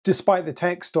Despite the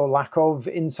text or lack of,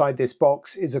 inside this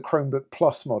box is a Chromebook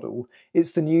Plus model.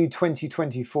 It's the new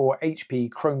 2024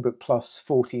 HP Chromebook Plus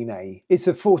 14a. It's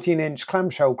a 14-inch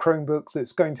clamshell Chromebook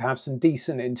that's going to have some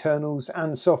decent internals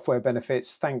and software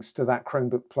benefits thanks to that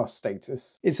Chromebook Plus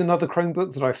status. It's another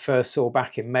Chromebook that I first saw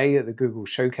back in May at the Google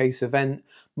Showcase event,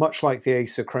 much like the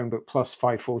Acer Chromebook Plus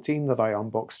 514 that I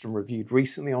unboxed and reviewed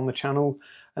recently on the channel.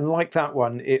 And like that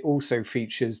one, it also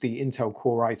features the Intel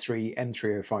Core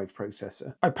i3-N305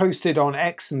 processor. I posted on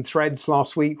X and Threads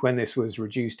last week when this was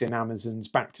reduced in Amazon's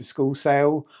back to school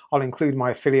sale. I'll include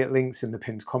my affiliate links in the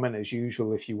pinned comment as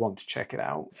usual if you want to check it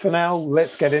out. For now,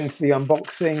 let's get into the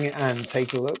unboxing and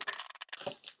take a look.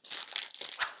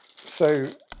 So,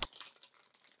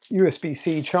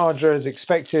 USB-C charger as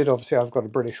expected. Obviously I've got a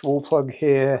British wall plug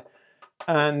here,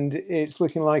 and it's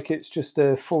looking like it's just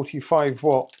a 45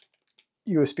 watt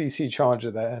USB-C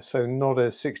charger there, so not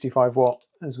a 65 watt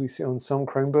as we see on some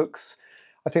Chromebooks.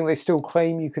 I think they still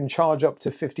claim you can charge up to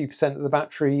 50% of the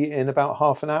battery in about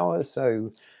half an hour,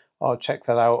 so I'll check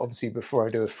that out obviously before I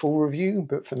do a full review,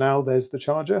 but for now there's the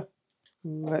charger.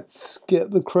 Let's get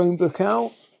the Chromebook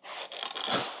out.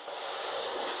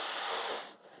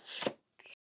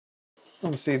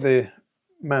 Obviously the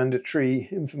mandatory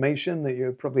information that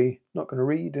you're probably not going to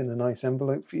read in a nice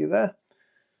envelope for you there.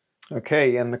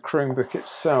 Okay, and the Chromebook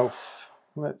itself,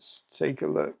 let's take a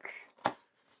look.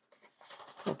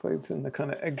 Pop open the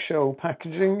kind of eggshell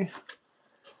packaging,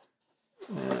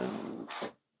 and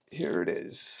here it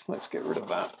is. Let's get rid of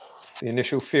that. The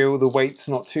initial feel, the weight's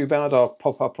not too bad. I'll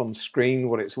pop up on screen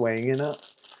what it's weighing in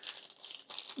at.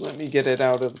 Let me get it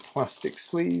out of the plastic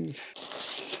sleeve.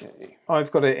 Okay.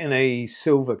 I've got it in a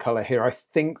silver color here. I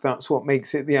think that's what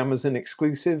makes it the Amazon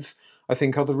exclusive. I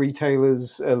think other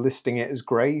retailers are listing it as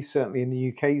grey, certainly in the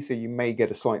UK, so you may get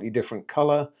a slightly different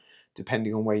colour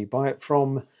depending on where you buy it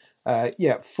from.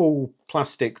 Yeah, full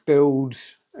plastic build,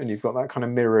 and you've got that kind of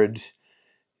mirrored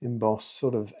embossed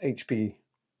sort of HP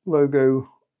logo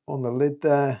on the lid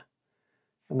there.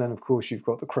 And then of course you've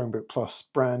got the Chromebook Plus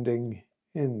branding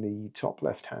in the top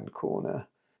left hand corner.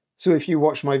 So if you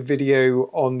watched my video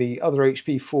on the other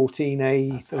HP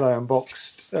 14a that I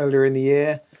unboxed earlier in the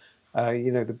year,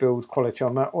 you know, the build quality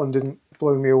on that one didn't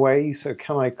blow me away. So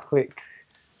can I click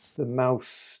the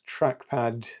mouse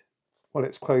trackpad while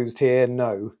it's closed here?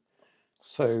 No.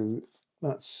 So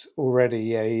that's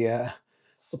already a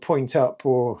point up,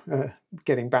 or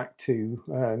getting back to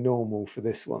normal for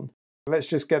this one. Let's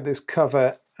just get this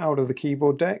cover out of the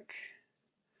keyboard deck.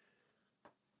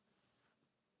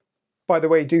 By the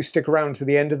way, do stick around to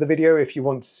the end of the video if you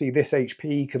want to see this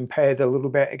HP compared a little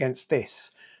bit against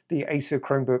this, the Acer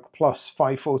Chromebook Plus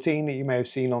 514 that you may have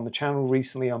seen on the channel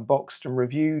recently unboxed and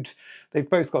reviewed. They've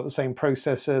both got the same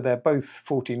processor. They're both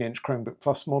 14-inch Chromebook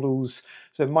Plus models,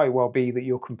 so it might well be that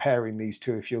you're comparing these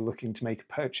two if you're looking to make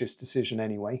a purchase decision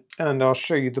anyway. And I'll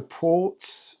show you the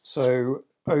ports. So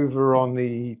over on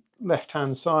the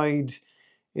left-hand side,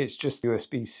 it's just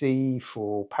USB-C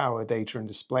for power, data and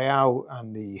display out,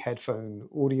 and the headphone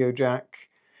audio jack.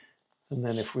 And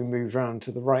then if we move around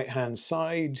to the right-hand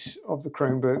side of the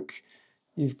Chromebook,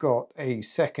 you've got a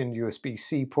second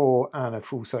USB-C port and a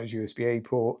full-size USB-A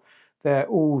port. They're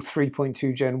all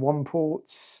 3.2 Gen 1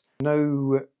 ports.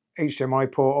 No HDMI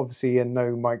port, obviously, and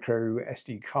no micro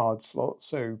SD card slot,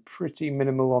 so pretty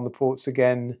minimal on the ports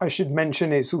again. I should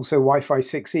mention it's also Wi-Fi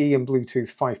 6E and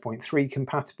Bluetooth 5.3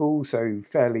 compatible, so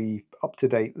fairly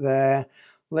up-to-date there.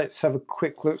 Let's have a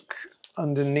quick look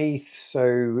underneath.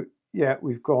 So yeah,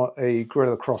 we've got a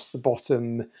grill across the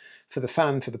bottom for the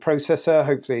fan for the processor.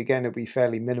 Hopefully, again, it'll be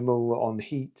fairly minimal on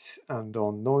heat and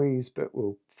on noise, but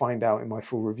we'll find out in my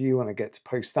full review when I get to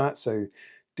post that. So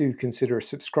do consider a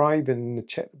subscribe and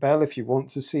check the bell if you want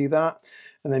to see that.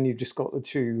 And then you've just got the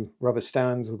two rubber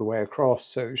stands all the way across,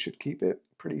 so it should keep it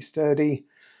pretty sturdy.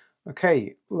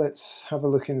 Okay, let's have a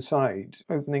look inside.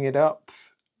 Opening it up.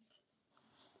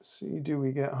 Let's see, do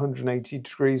we get 180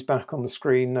 degrees back on the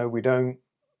screen? No, we don't.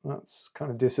 That's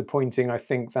kind of disappointing. I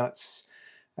think that's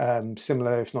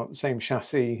similar, if not the same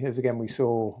chassis as again we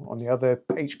saw on the other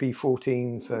HP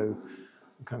 14, so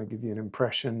I'll kind of give you an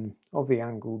impression of the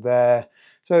angle there.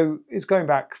 So it's going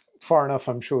back far enough,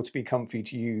 I'm sure, to be comfy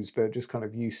to use, but just kind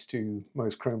of used to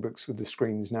most Chromebooks with the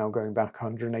screens now going back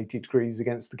 180 degrees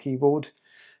against the keyboard,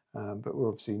 but we're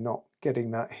obviously not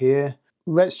getting that here.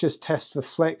 Let's just test for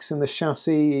flex in the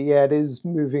chassis. Yeah, it is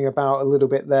moving about a little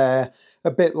bit there,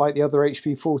 a bit like the other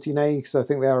HP 14a, because I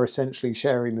think they are essentially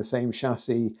sharing the same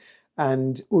chassis.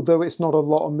 And although it's not a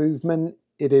lot of movement,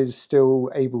 it is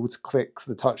still able to click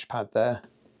the touchpad there.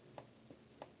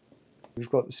 We've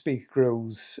got the speaker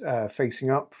grills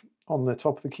facing up on the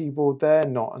top of the keyboard there,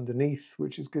 not underneath,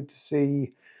 which is good to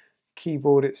see.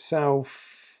 keyboard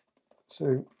itself.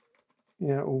 So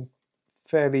yeah, all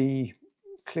fairly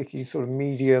clicky, sort of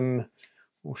medium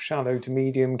or shallow to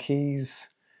medium keys.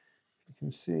 You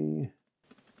can see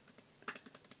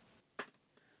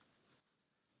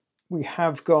we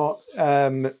have got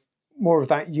more of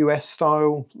that US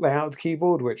style layout of the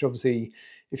keyboard, which obviously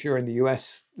if you're in the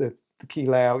US, the key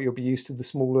layout, you'll be used to the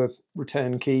smaller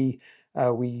return key.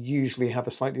 We usually have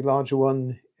a slightly larger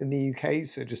one in the UK,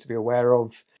 so just to be aware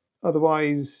of.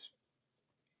 Otherwise,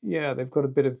 yeah, they've got a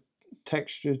bit of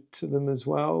texture to them as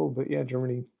well, but yeah,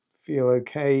 generally feel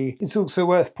okay. It's also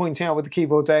worth pointing out with the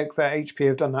keyboard deck that HP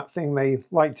have done that thing they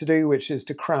like to do, which is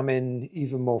to cram in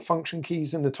even more function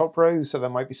keys in the top row, so that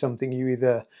might be something you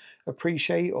either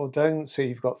appreciate or don't. So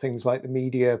you've got things like the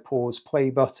media pause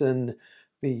play button,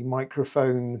 the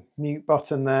microphone mute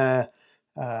button there,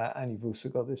 and you've also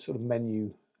got this sort of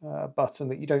menu button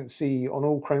that you don't see on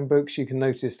all Chromebooks. You can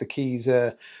notice the keys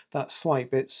are that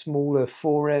slight bit smaller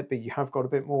for it, but you have got a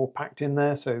bit more packed in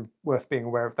there, so worth being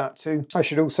aware of that too. I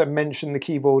should also mention the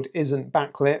keyboard isn't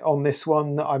backlit on this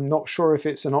one. I'm not sure if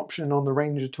it's an option on the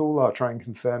range at all. I'll try and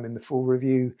confirm in the full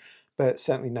review, but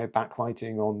certainly no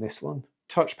backlighting on this one.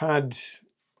 Touchpad,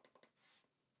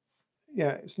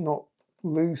 yeah, it's not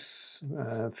loose,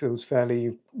 feels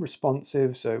fairly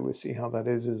responsive, so we'll see how that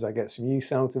is as I get some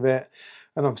use out of it.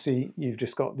 And obviously you've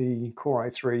just got the Core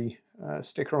i3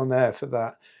 sticker on there for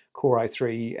that Core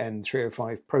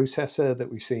i3-N000005 processor that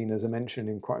we've seen, as I mentioned,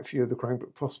 in quite a few of the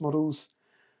Chromebook Plus models.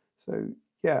 So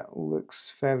yeah, all looks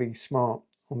fairly smart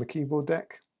on the keyboard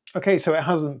deck. Okay, so it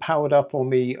hasn't powered up on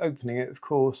me opening it, of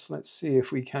course. Let's see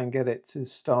if we can get it to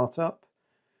start up.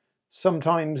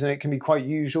 Sometimes, and it can be quite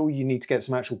usual, you need to get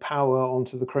some actual power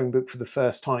onto the Chromebook for the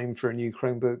first time for a new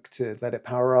Chromebook to let it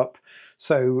power up.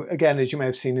 So again, as you may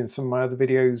have seen in some of my other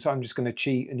videos, I'm just going to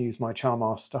cheat and use my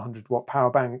CharmOS 100-watt power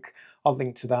bank. I'll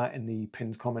link to that in the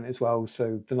pinned comment as well.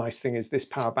 So the nice thing is this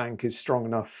power bank is strong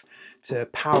enough to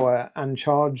power and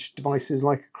charge devices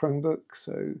like a Chromebook.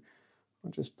 So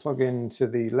I'll just plug into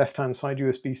the left-hand side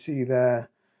USB-C there,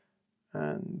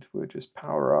 and we'll just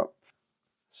power up.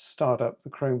 Start up the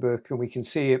Chromebook, and we can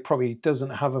see it probably doesn't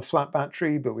have a flat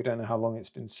battery, but we don't know how long it's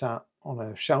been sat on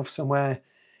a shelf somewhere.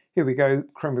 Here we go,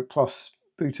 Chromebook Plus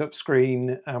boot up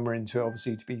screen, and we're into it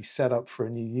obviously to be set up for a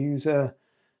new user.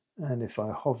 And if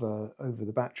I hover over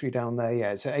the battery down there,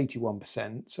 yeah, it's at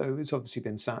 81%, so it's obviously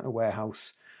been sat in a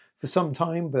warehouse for some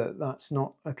time, but that's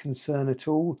not a concern at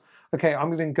all. Okay, I'm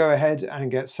going to go ahead and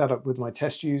get set up with my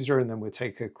test user, and then we'll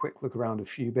take a quick look around a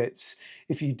few bits.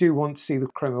 If you do want to see the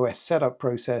ChromeOS setup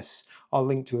process, I'll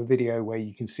link to a video where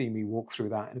you can see me walk through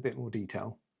that in a bit more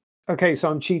detail. Okay,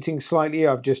 so I'm cheating slightly.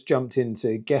 I've just jumped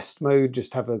into guest mode,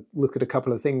 just have a look at a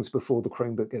couple of things before the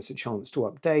Chromebook gets a chance to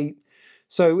update.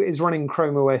 So it's running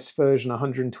ChromeOS version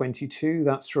 122.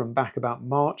 That's from back about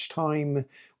March time.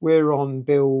 We're on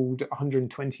build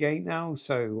 128 now,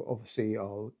 so obviously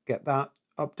I'll get that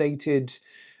updated.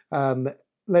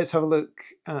 Let's have a look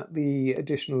at the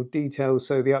additional details.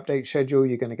 So the update schedule,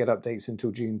 you're going to get updates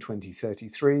until June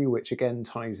 2033, which again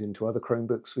ties into other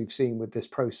Chromebooks we've seen with this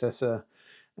processor.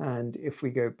 And if we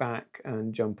go back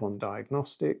and jump on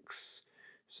diagnostics,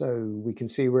 so we can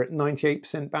see we're at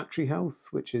 98% battery health,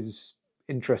 which is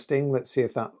interesting. Let's see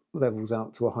if that levels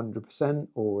out to 100%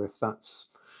 or if that's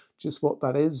just what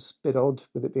that is. Bit odd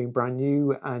with it being brand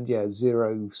new, and yeah,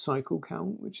 0 cycle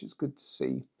count, which is good to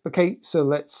see. Okay, so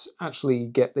let's actually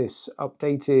get this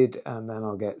updated, and then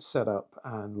I'll get set up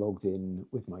and logged in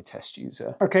with my test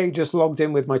user. Okay, just logged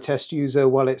in with my test user.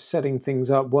 While it's setting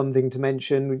things up, one thing to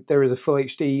mention, there is a Full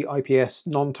HD IPS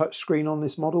non-touch screen on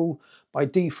this model. By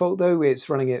default though, it's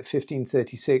running at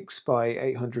 1536 by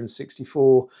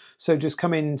 864. So just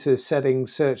come into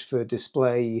settings, search for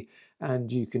display,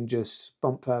 and you can just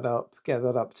bump that up, get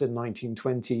that up to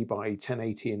 1920 by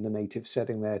 1080 in the native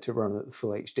setting there to run at the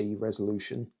Full HD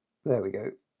resolution. There we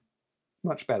go,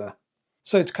 much better.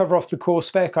 So to cover off the core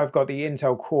spec, I've got the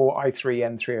Intel Core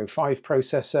i3-N000005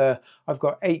 processor, I've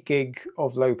got 8 gig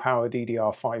of low power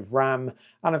DDR5 RAM,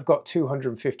 and I've got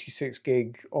 256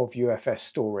 gig of UFS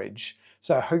storage.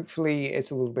 So hopefully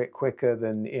it's a little bit quicker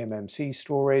than eMMC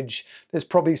storage. There's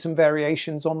probably some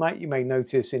variations on that you may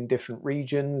notice in different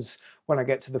regions. When I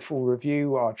get to the full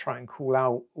review, I'll try and call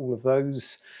out all of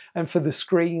those. And for the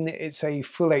screen, it's a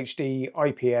Full HD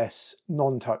IPS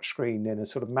non-touch screen in a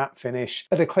sort of matte finish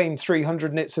at a claimed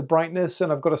 300 nits of brightness.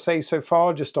 And I've got to say, so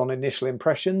far, just on initial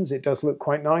impressions, it does look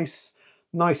quite nice.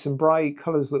 Nice and bright,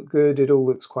 colors look good, it all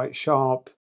looks quite sharp.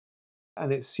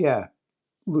 And it's, yeah,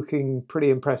 looking pretty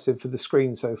impressive for the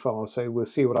screen so far, so we'll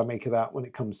see what I make of that when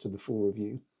it comes to the full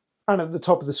review. And at the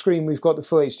top of the screen we've got the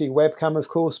Full HD webcam, of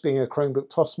course, being a Chromebook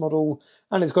Plus model,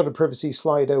 and it's got a privacy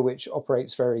slider which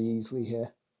operates very easily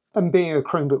here. And being a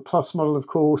Chromebook Plus model, of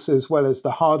course, as well as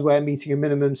the hardware meeting a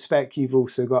minimum spec, you've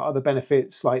also got other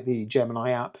benefits like the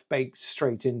Gemini app baked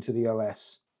straight into the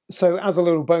OS. So as a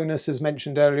little bonus, as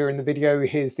mentioned earlier in the video,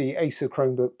 here's the Acer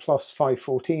Chromebook Plus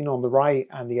 514 on the right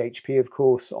and the HP, of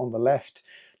course, on the left,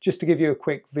 just to give you a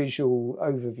quick visual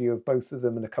overview of both of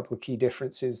them and a couple of key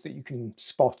differences that you can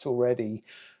spot already.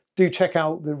 Do check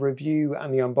out the review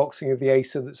and the unboxing of the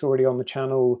Acer that's already on the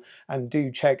channel, and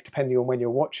do check, depending on when you're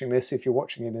watching this, if you're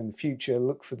watching it in the future,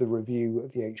 look for the review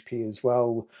of the HP as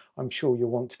well. I'm sure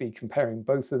you'll want to be comparing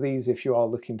both of these if you are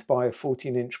looking to buy a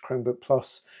 14-inch Chromebook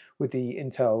Plus with the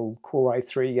Intel Core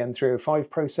i3-N305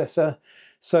 processor.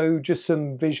 So just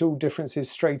some visual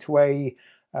differences straight away.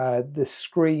 The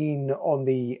screen on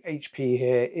the HP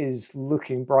here is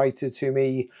looking brighter to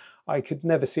me. I could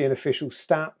never see an official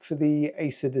stat for the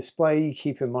Acer display.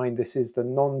 Keep in mind this is the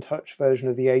non-touch version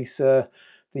of the Acer.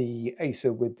 The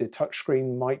Acer with the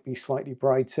touchscreen might be slightly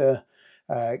brighter.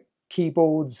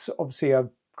 Keyboards, obviously I've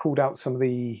called out some of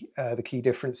the key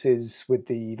differences with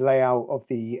the layout of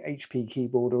the HP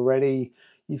keyboard already.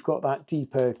 You've got that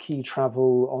deeper key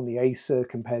travel on the Acer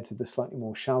compared to the slightly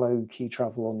more shallow key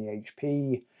travel on the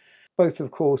HP. Both,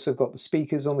 of course, have got the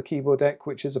speakers on the keyboard deck,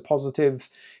 which is a positive.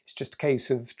 It's just a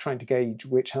case of trying to gauge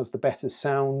which has the better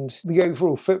sound. The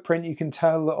overall footprint, you can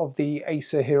tell, of the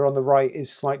Acer here on the right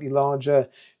is slightly larger.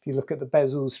 If you look at the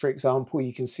bezels, for example,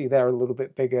 you can see they're a little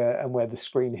bit bigger, and where the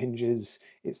screen hinges,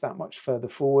 it's that much further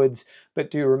forward.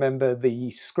 But do remember the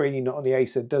screen on the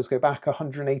Acer does go back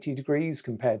 180 degrees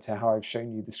compared to how I've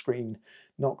shown you the screen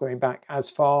not going back as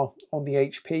far on the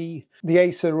HP. The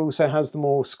Acer also has the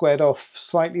more squared off,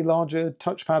 slightly larger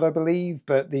touchpad, I believe,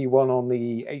 but the one on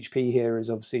the HP here is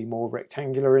obviously more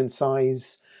rectangular in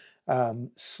size.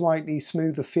 Slightly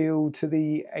smoother feel to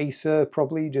the Acer,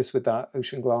 probably just with that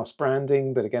ocean glass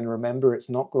branding, but again, remember it's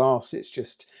not glass, it's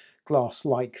just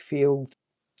glass-like feel.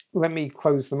 Let me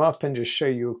close them up and just show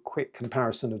you a quick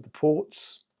comparison of the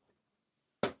ports.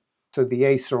 So the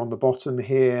Acer on the bottom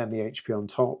here and the HP on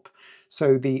top.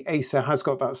 So the Acer has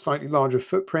got that slightly larger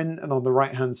footprint, and on the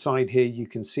right hand side here you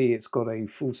can see it's got a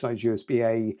full-size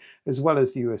USB-A as well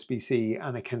as the USB-C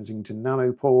and a Kensington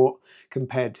Nano port,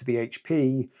 compared to the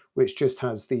HP, which just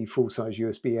has the full-size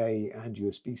USB-A and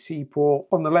USB-C port.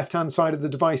 On the left-hand side of the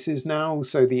devices now,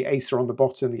 so the Acer on the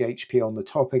bottom, the HP on the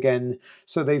top again.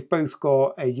 So they've both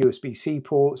got a USB-C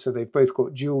port, so they've both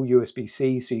got dual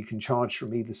USB-C, so you can charge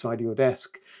from either side of your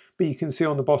desk. But you can see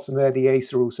on the bottom there, the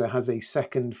Acer also has a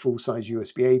second full-size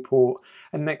USB-A port,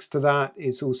 and next to that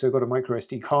it's also got a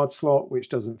microSD card slot, which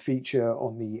doesn't feature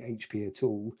on the HP at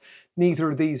all. Neither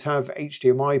of these have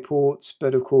HDMI ports,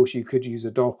 but of course you could use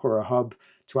a dock or a hub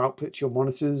to output to your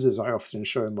monitors, as I often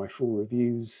show in my full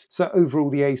reviews. So overall,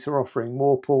 the Acer offering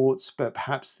more ports, but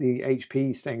perhaps the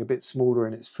HP staying a bit smaller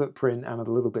in its footprint and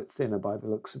a little bit thinner by the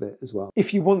looks of it as well.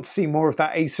 If you want to see more of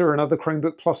that Acer and other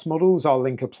Chromebook Plus models, I'll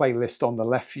link a playlist on the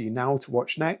left for you now to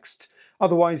watch next.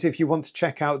 Otherwise, if you want to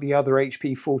check out the other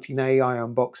HP 14A I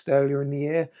unboxed earlier in the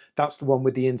year, that's the one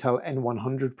with the Intel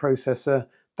N100 processor.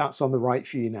 That's on the right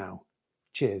for you now.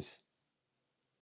 Cheers.